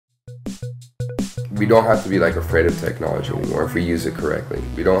We don't have to be like afraid of technology anymore if we use it correctly.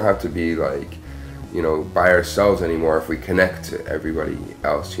 We don't have to be like, you know, by ourselves anymore if we connect to everybody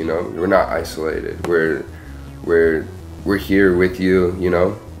else, you know? We're not isolated. We're here with you, you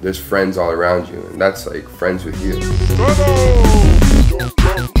know? There's friends all around you, and that's like friends with you.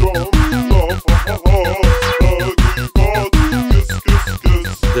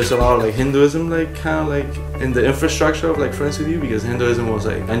 There's a lot of like Hinduism, like kind of like in the infrastructure of like Friends With You, because Hinduism was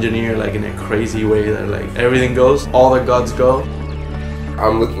like engineered like in a crazy way that like everything goes, all the gods go.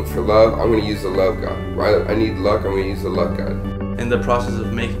 I'm looking for love, I'm gonna use the love god. Right? I need luck, I'm gonna use the luck god. In the process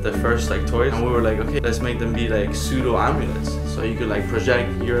of making the first like toys, and we were like, okay, let's make them be like pseudo amulets, so you could like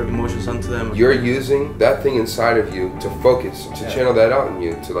project your emotions onto them. You're using that thing inside of you to focus, to channel that out in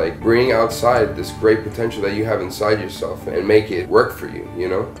you, to like bring outside this great potential that you have inside yourself and make it work for you, you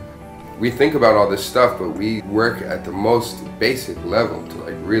know? We think about all this stuff, but we work at the most basic level to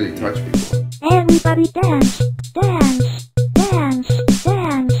like really touch people. Everybody dance, dance, dance, dance,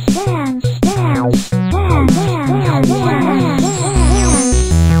 dance, dance, dance, dance, dance, dance.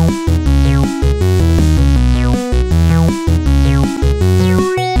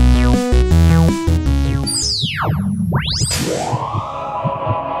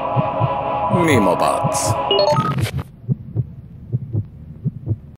 Mimobot.